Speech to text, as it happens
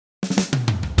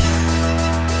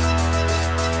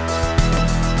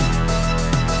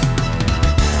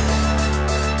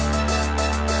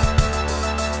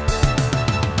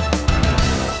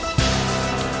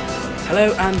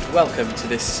Hello and welcome to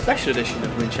this special edition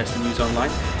of Winchester News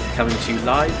Online, coming to you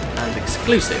live and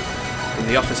exclusive from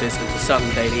the offices of the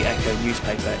Southerm Daily Echo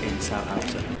newspaper in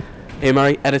Southampton. Ian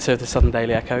Murray, editor of the Southerm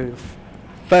Daily Echo.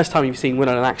 First time you've seen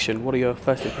Winner in action, what are your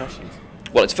first impressions?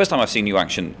 Well, it's the first time I've seen you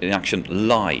in action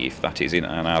live, that is, in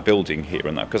our building here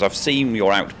and that, because I've seen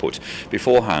your output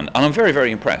beforehand, and I'm very,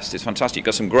 very impressed. It's fantastic. You've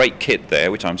got some great kit there,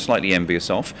 which I'm slightly envious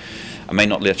of. I may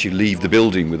not let you leave the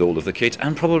building with all of the kit,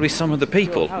 and probably some of the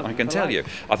people, I can tell you.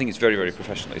 I think it's very, very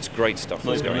professional. It's great stuff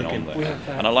that's going on there.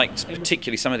 And I liked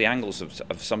particularly some of the angles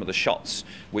of some of the shots,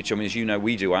 which, I mean, as you know,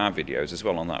 we do our videos as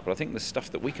well on that, but I think there's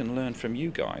stuff that we can learn from you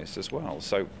guys as well.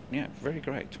 So, yeah, very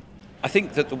great. I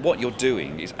think that what you're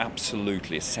doing is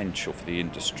absolutely essential for the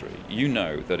industry. You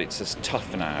know that it's as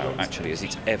tough now, actually, as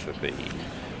it's ever been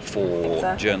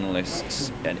for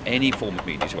journalists and any form of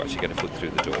media to actually get a foot through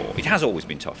the door. It has always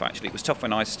been tough, actually. It was tough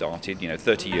when I started,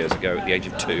 30 years ago at the age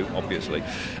of 2, obviously,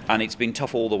 and it's been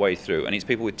tough all the way through. And it's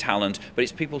people with talent, but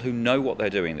it's people who know what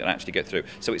they're doing that actually get through.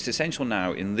 So it's essential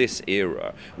now in this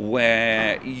era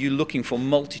where you're looking for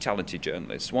multi-talented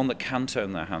journalists, one that can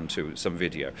turn their hand to some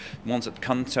video, ones that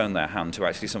can turn their hand to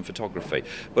actually some photography,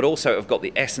 but also have got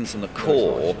the essence and the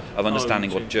core of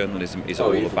understanding what journalism is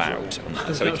all about.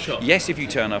 So yes, if you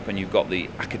turn up and you've got the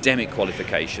academic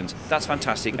qualifications, that's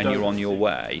fantastic, and you're on your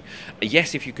way.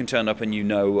 Yes, if you can turn up and you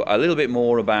know a little bit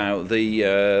more about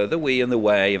the we and the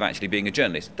way of actually being a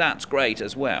journalist, that's great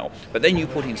as well. But then you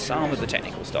put in some of the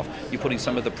technical stuff, you put in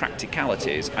some of the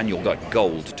practicalities, and you'll get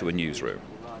gold to a newsroom.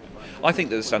 I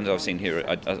think that the standards I've seen here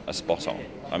are spot on.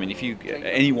 I mean, if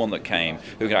anyone that came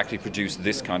who could actually produce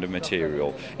this kind of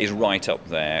material is right up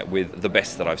there with the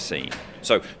best that I've seen.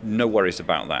 So no worries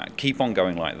about that. Keep on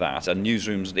going like that, and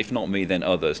newsrooms, if not me, then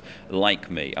others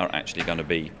like me, are actually going to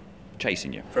be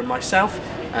chasing you. From myself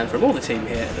and from all the team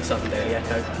here at the Southerm Daily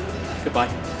Echo,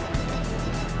 goodbye.